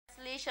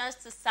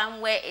Congratulations to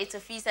Samuel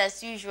Eto'o.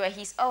 As usual,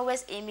 he's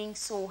always aiming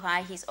so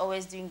high. He's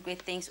always doing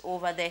great things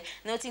over there.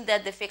 Noting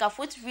that the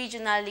FECAFOOT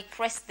Regional League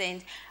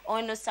President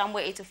honors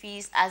Samuel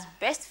Eto'o as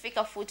best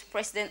FECAFOOT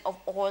president of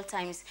all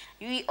times.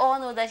 We all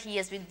know that he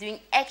has been doing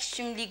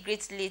extremely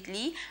great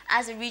lately.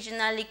 As a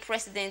Regional League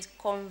President,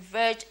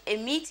 converged a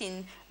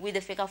meeting with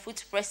the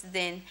FECAFOOT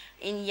president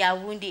in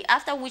Yaoundé,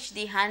 after which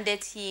they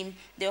handed him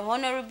the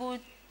Honorable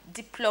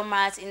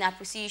Diplomat in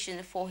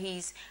appreciation for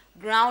his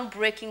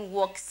groundbreaking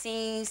work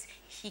since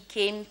he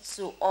came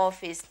to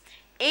office.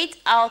 8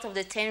 out of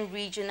the 10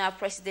 regional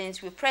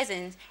presidents were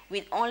present,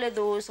 with only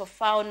those of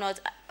Far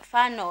North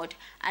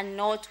and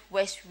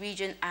Northwest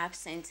region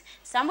absent.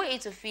 Samuel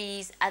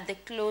Eto'o, at the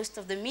close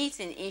of the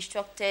meeting,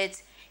 instructed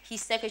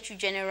his Secretary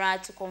General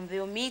to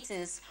convene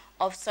meetings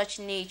of such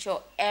nature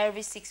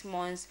every 6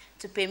 months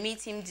to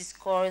permit him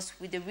discourse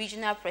with the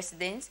regional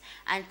presidents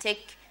and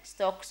take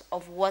stocks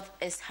of what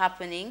is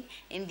happening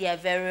in their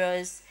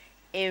various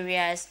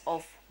areas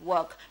of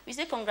work. We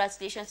say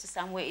congratulations to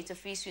Samuel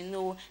Eto'o. You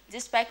know,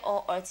 despite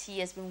all odds, he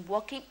has been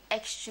working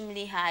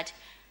extremely hard,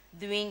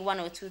 doing one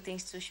or two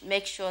things to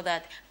make sure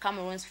that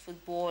Cameroon's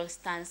football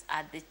stands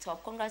at the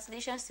top.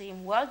 Congratulations to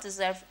him.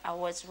 Well-deserved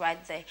awards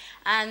right there.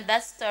 And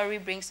that story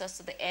brings us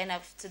to the end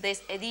of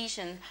today's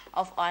edition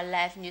of our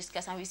live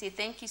newscast. And we say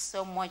thank you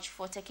so much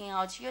for taking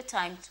out your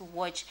time to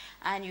watch.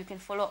 And you can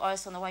follow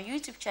us on our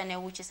YouTube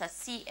channel, which is at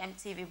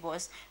CMTV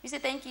Buzz. We say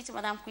thank you to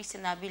Madam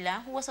Christine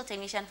Abila, who was our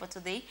technician for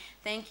today.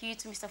 Thank you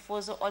to Mr.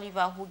 Fozo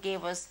Oliver, who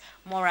gave us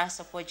moral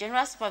support.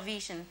 General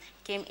supervision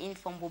came in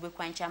from Bobe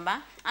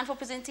Kwanchamba. And for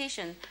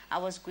presentation, I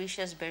was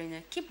Gracious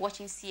Berinyu. Keep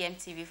watching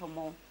CMTV for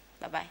more.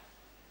 Bye-bye.